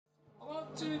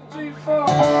2, 3, 4.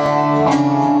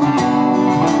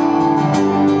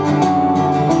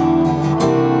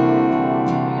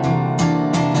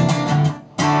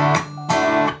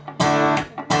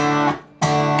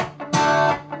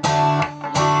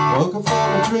 Woke up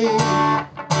from a dream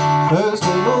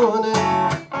Thursday morning.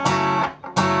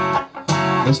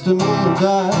 Mr.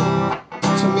 Miandad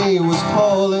to me was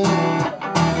calling.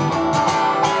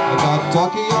 I got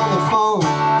Ducky on the phone,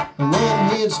 and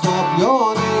then he'd stop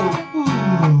yawning.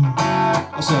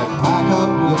 I said, pack up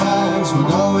your bags, we're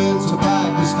going to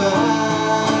Pakistan.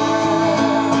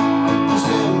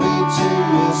 We're meeting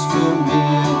Mr.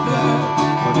 Miandad.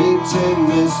 We're meeting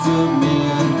Mr.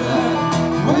 Miandad.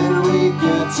 When we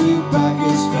get to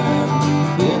Pakistan,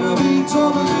 it'll be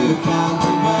W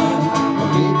campervan.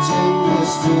 We're meeting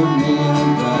Mr.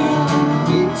 Miandad.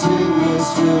 Meeting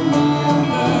Mr.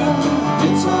 Miandad.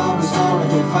 It's our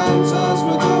historical,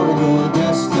 phantasmagorical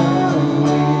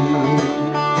destiny.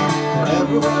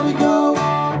 Everywhere we go,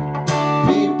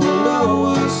 people know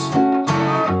us.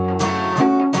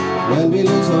 When we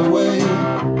lose our way,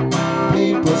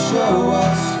 people show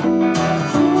us.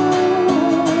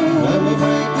 When we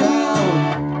break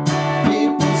down,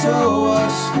 people show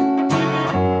us.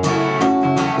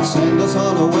 They send us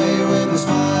on our way with a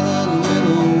smile and a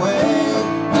little wave.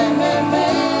 Hey, hey,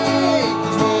 hey,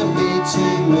 'cause we're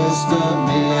meeting Mr.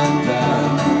 Miandad.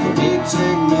 We're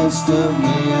meeting Mr.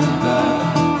 Miandad.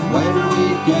 When we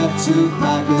get to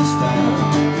Pakistan,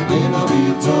 in a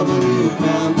VW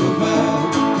campervan.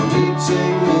 We're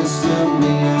meeting Mr.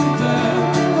 Miandad.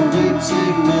 We're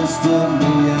meeting Mr.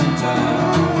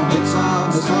 Miandad. It's our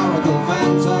historical,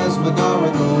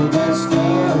 phantasmagorical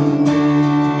destiny.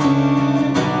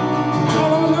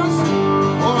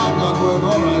 All right, Duckworth,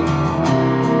 all right.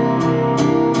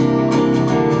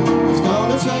 It's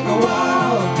gonna take a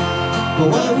while, but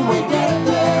when we get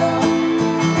there,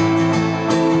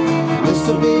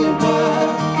 Mr. Miandad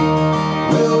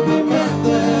will be met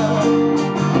there.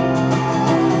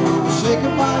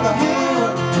 Shaken by the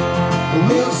hand,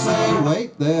 and he'll say,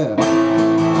 wait there.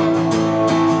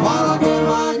 While I get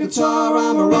my guitar,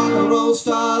 I'm a rock and roll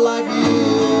star like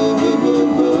you.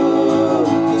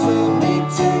 'Cause we're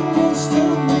meeting Mr.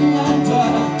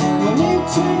 Miandad. We're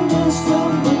meeting Mr.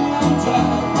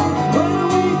 Miandad. When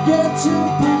we get to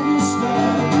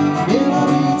Pakistan, it'll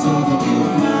be W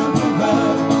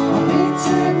campervan. We're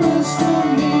meeting Mr.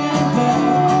 Miandad.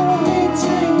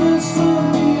 Meeting Mr.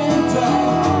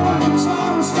 Miandad. It's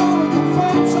our historical,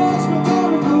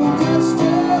 phantasmagorical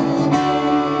destiny.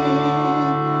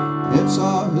 It's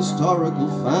our historical,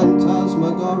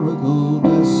 phantasmagorical